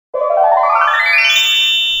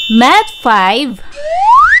Math 5,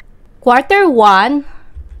 Quarter 1,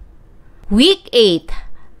 Week 8,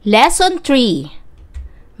 Lesson 3,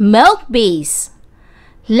 MELC-BASED.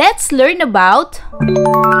 Let's learn about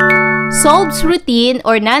solves routine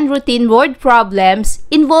or non-routine word problems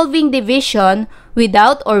involving division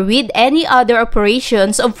without or with any other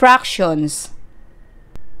operations of fractions.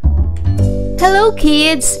 Hello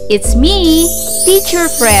kids, it's me,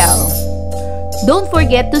 Teacher Frel. Don't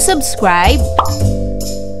forget to subscribe,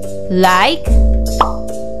 like,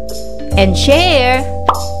 and share,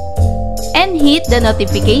 and hit the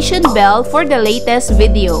notification bell for the latest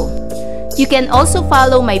video. You can also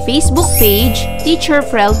follow my Facebook page, Teacher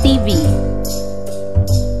Frel TV.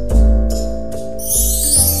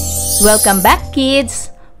 Welcome back kids!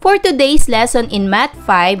 For today's lesson in Math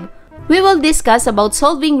 5, we will discuss about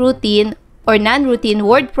solving routine or non-routine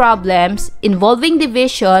word problems involving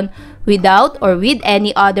division without or with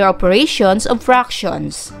any other operations of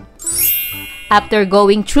fractions. After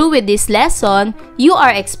going through with this lesson, you are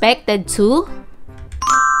expected to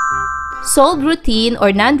solve routine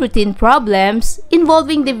or non-routine problems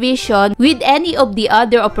involving division with any of the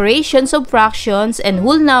other operations of fractions and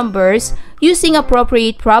whole numbers using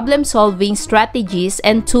appropriate problem-solving strategies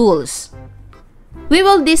and tools. We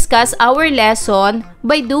will discuss our lesson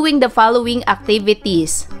by doing the following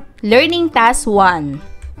activities. Learning Task 1.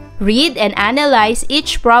 Read and analyze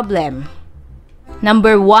each problem.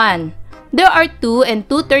 Number 1. There are 2 and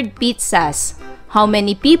 2/3 pizzas. How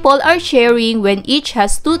many people are sharing when each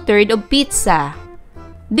has 2/3 of pizza?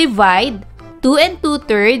 Divide 2 and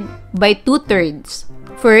 2/3 by 2/3.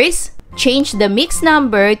 First, change the mixed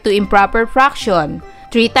number to improper fraction.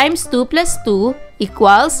 3 times 2 plus 2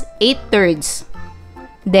 equals 8/3.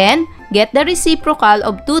 Then, get the reciprocal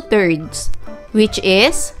of 2/3, which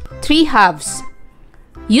is 3/2.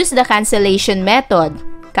 Use the cancellation method.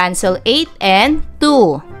 Cancel 8 and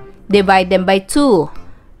 2. Divide them by 2.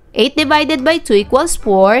 8 divided by 2 equals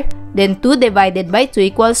 4. Then 2 divided by 2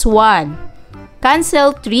 equals 1.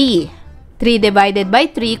 Cancel 3. 3 divided by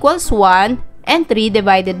 3 equals 1. And 3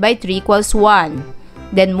 divided by 3 equals 1.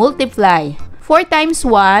 Then multiply. 4 times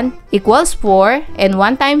 1 equals 4. And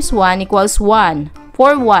 1 times 1 equals 1.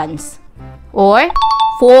 4 ones. Or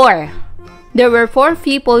 4. There were 4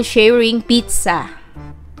 people sharing pizza.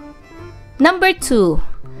 Number 2.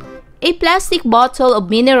 A plastic bottle of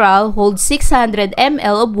mineral holds 600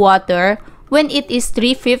 ml of water when it is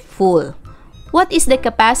 3/5 full. What is the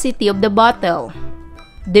capacity of the bottle?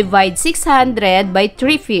 Divide 600 by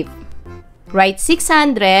 3/5. Write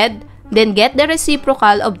 600, then get the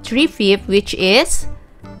reciprocal of 3/5, which is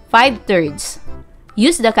 5/3.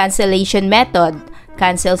 Use the cancellation method.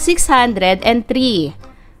 Cancel 600 and 3.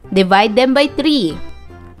 Divide them by 3.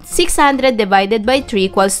 600 divided by 3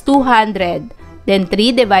 equals 200. Then 3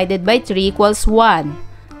 divided by 3 equals 1.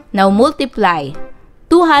 Now multiply.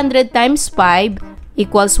 200 times 5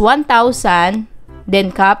 equals 1,000. Then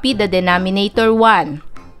copy the denominator 1.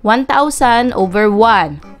 1,000 over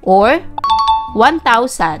 1 or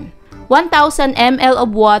 1,000. 1,000 ml of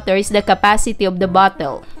water is the capacity of the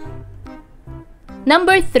bottle.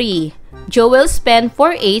 Number 3. Joel spent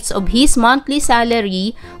 4/8 of his monthly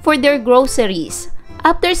salary for their groceries.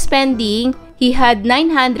 After spending, he had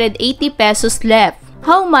 980 pesos left.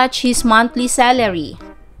 How much his monthly salary?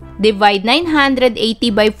 Divide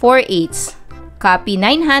 980 by 4/8. Copy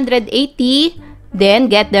 980, then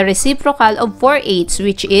get the reciprocal of 4/8,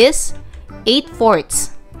 which is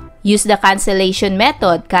 8/4. Use the cancellation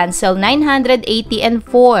method. Cancel 980 and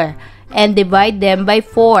 4 and divide them by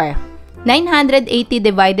 4. 980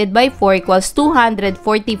 divided by 4 equals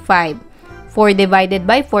 245. 4 divided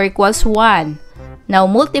by 4 equals 1. Now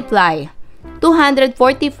multiply.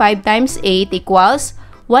 245 times 8 equals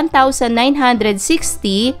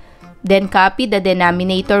 1,960. Then copy the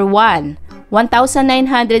denominator 1.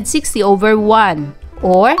 1,960 over 1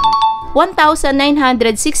 or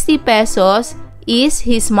 1,960 pesos is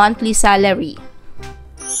his monthly salary.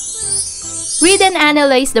 Read and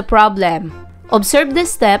analyze the problem. Observe the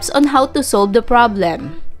steps on how to solve the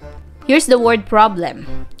problem. Here's the word problem.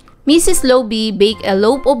 Mrs. Lobby baked a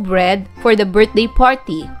loaf of bread for the birthday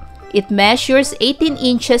party. It measures 18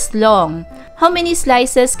 inches long. How many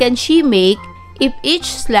slices can she make if each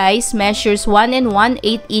slice measures 1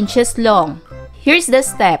 1/8 inches long? Here's the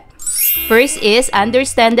step. First is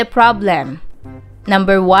understand the problem.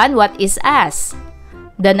 Number 1, what is asked?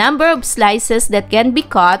 The number of slices that can be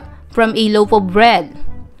cut from a loaf of bread.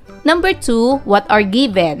 Number 2, what are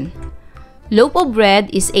given? Loaf of bread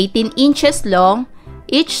is 18 inches long.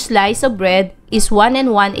 Each slice of bread is 1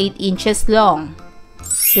 1/8 inches long.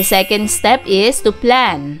 The second step is to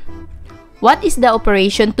plan. What is the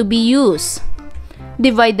operation to be used?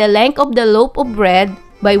 divide the length of the loaf of bread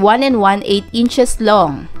by 1 1/8 inches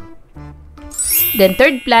long. Then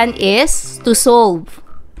third plan is to solve.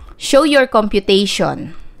 Show your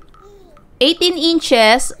computation. 18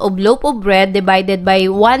 inches of loaf of bread divided by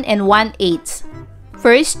 1 1/8.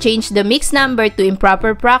 First, change the mixed number to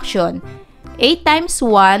improper fraction. 8 times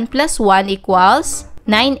 1 plus 1 equals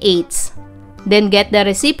 9/8. Then get the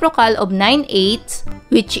reciprocal of 9/8,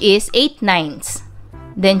 which is 8/9.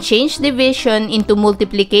 Then change division into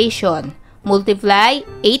multiplication. Multiply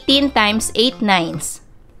 18 times 8/9.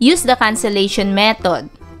 Use the cancellation method.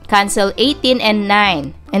 Cancel 18 and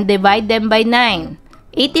 9 and divide them by 9.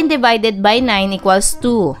 18 divided by 9 equals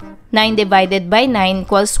 2. 9 divided by 9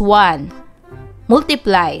 equals 1.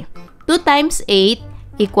 Multiply. 2 times 8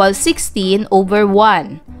 equals 16 over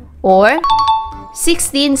 1, or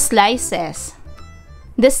 16 slices.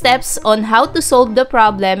 The steps on how to solve the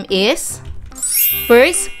problem is: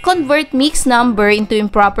 first, convert mixed number into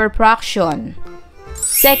improper fraction.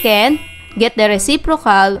 Second, get the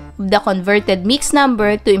reciprocal of the converted mixed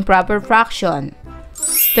number to improper fraction.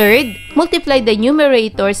 Third, multiply the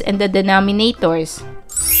numerators and the denominators.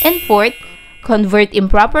 And fourth, convert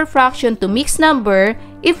improper fraction to mixed number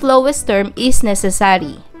if lowest term is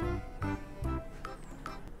necessary.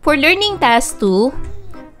 For learning task 2,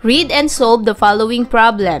 read and solve the following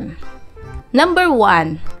problem. Number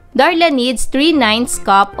 1. Darla needs 3/9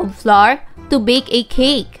 cup of flour to bake a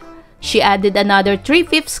cake. She added another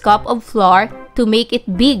 3/5 cup of flour to make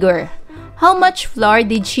it bigger. How much flour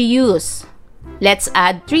did she use? Let's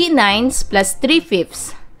add 3/9 plus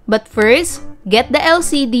 3/5. But first, get the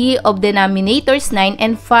LCD of denominators 9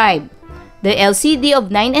 and 5. The LCD of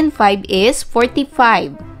 9 and 5 is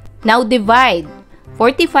 45. Now divide.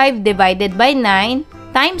 45 divided by 9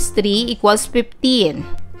 times 3 equals 15.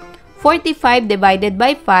 45 divided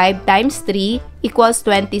by 5 times 3 equals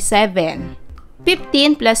 27.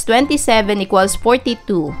 15 plus 27 equals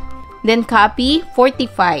 42. Then copy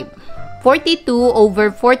 45. 42 over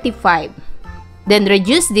 45. Then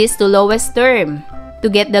reduce this to lowest term. To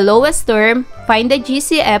get the lowest term, find the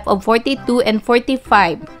GCF of 42 and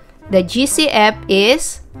 45. The GCF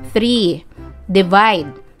is 3.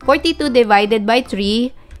 Divide. 42 divided by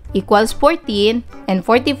 3 equals 14, and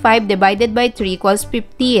 45 divided by 3 equals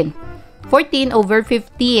 15. 14 over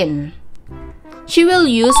 15. She will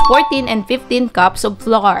use 14 and 15 cups of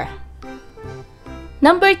flour.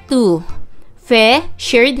 Number 2. Fe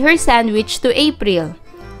shared her sandwich to April.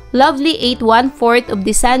 Lovely ate 1/4 of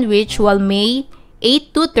the sandwich while May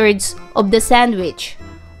ate 2/3 of the sandwich.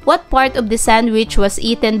 What part of the sandwich was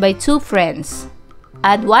eaten by two friends?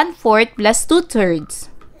 Add 1/4 plus 2/3.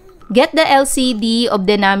 Get the LCD of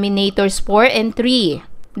denominators 4 and 3.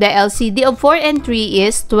 The LCD of 4 and 3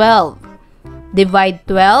 is 12. Divide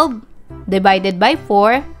 12 divided by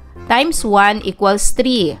 4 times 1 equals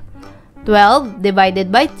 3. 12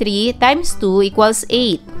 divided by 3 times 2 equals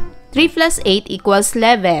 8. 3 plus 8 equals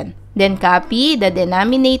 11. Then copy the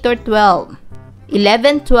denominator 12.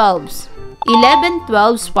 11 twelves. 11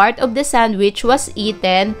 twelves part of the sandwich was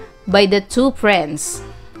eaten by the two friends.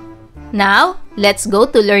 Now, let's go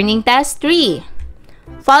to learning task 3.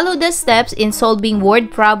 Follow the steps in solving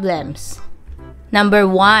word problems. Number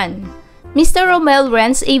 1. Mr. Romel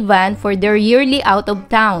rents a van for their yearly out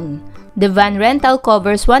of town. The van rental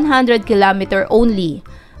covers 100 km only,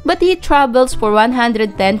 but he travels for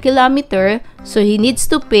 110 km, so he needs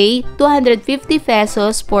to pay 250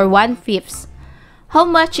 pesos for 1/5. How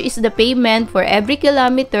much is the payment for every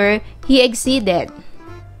kilometer he exceeded?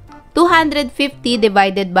 250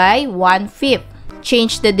 divided by 1/5.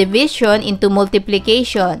 Change the division into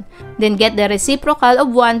multiplication. Then get the reciprocal of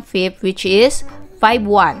 1/5, which is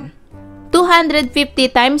 5/1. 250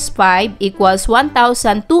 times 5 equals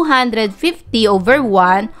 1,250 over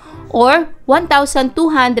 1, or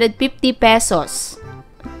 1,250 pesos.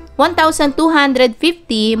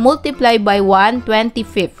 1,250 multiplied by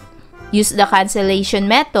 1/25. Use the cancellation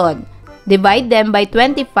method. Divide them by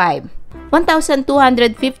 25.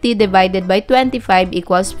 1,250 divided by 25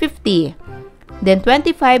 equals 50. Then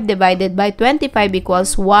 25 divided by 25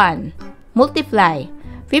 equals 1. Multiply.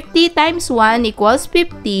 50 times 1 equals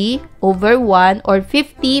 50 over 1, or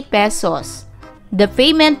 50 pesos. The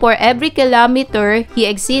payment for every kilometer he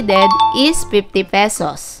exceeded is 50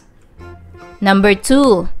 pesos. Number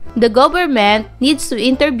 2. The government needs to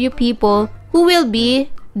interview people who will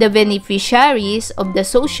be the beneficiaries of the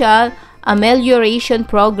Social Amelioration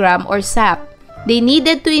Program, or SAP. They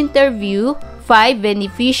needed to interview 5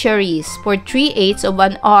 beneficiaries for 3/8 of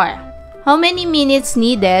an hour. How many minutes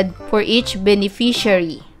needed for each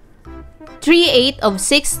beneficiary? 3/8 of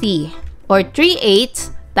 60, or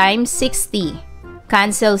 3/8 times 60.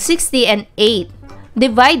 Cancel 60 and 8.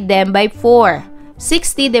 divide them by 4.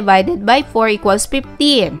 60 divided by 4 equals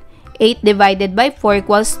 15. 8 divided by 4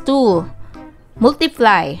 equals 2.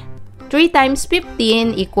 Multiply. 3 times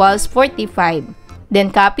 15 equals 45.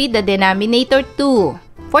 Then copy the denominator 2.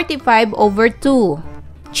 45 over 2.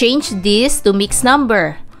 Change this to mixed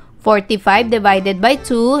number. 45 divided by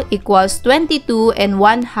 2 equals 22 and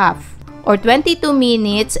 1/2, or 22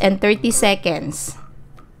 minutes and 30 seconds.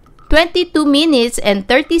 22 minutes and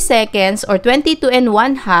 30 seconds, or 22 and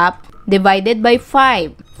 1/2, divided by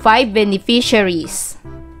 5. 5 beneficiaries.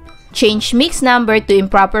 Change mixed number to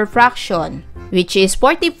improper fraction, which is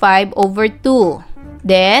 45 over 2.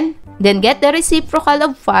 Then get the reciprocal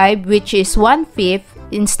of 5, which is 1/5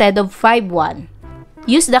 instead of 5/1.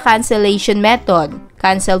 Use the cancellation method.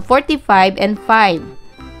 Cancel 45 and 5.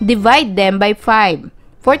 Divide them by 5.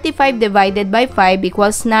 45 divided by 5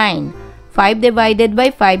 equals 9. 5 divided by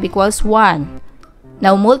 5 equals 1.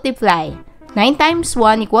 Now multiply. 9 times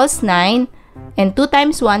 1 equals 9, and 2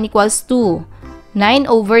 times 1 equals 2. 9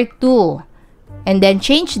 over 2. And then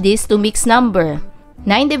change this to mixed number.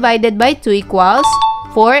 9 divided by 2 equals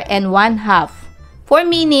 4 and 1/2. 4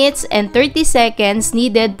 minutes and 30 seconds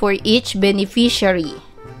needed for each beneficiary.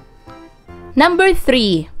 Number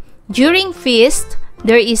 3. During feast,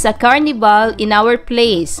 there is a carnival in our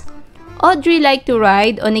place. Audrey liked to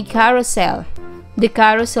ride on a carousel. The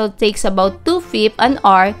carousel takes about 2/5 an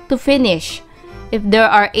hour to finish. If there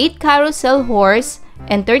are 8 carousel horses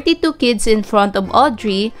and 32 kids in front of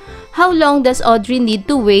Audrey, how long does Audrey need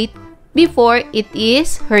to wait before it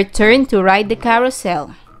is her turn to ride the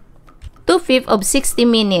carousel? 2/5 of 60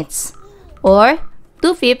 minutes, or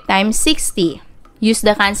 2/5 times 60. Use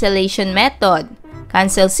the cancellation method.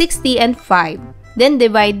 Cancel 60 and 5. Then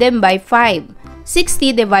divide them by 5.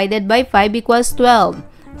 60 divided by 5 equals 12.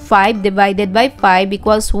 5 divided by 5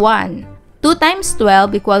 equals 1. 2 times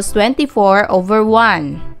 12 equals 24 over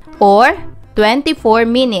 1, or 24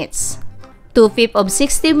 minutes. 2/5 of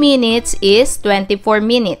 60 minutes is 24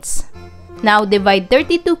 minutes. Now divide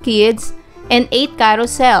 32 kids and 8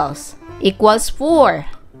 carousels equals 4.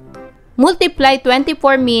 Multiply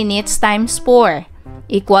 24 minutes times 4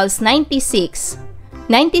 equals 96.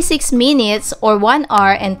 96 minutes, or 1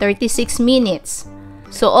 hour and 36 minutes.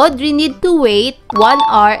 So Audrey need to wait 1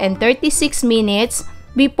 hour and 36 minutes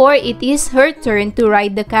before it is her turn to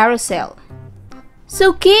ride the carousel.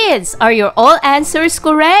 So kids, are your all answers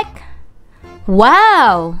correct?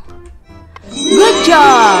 Wow! Good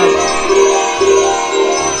job!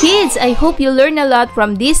 Kids, I hope you learn a lot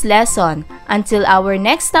from this lesson. Until our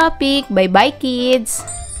next topic, bye-bye kids!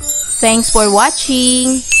 Thanks for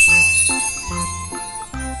watching!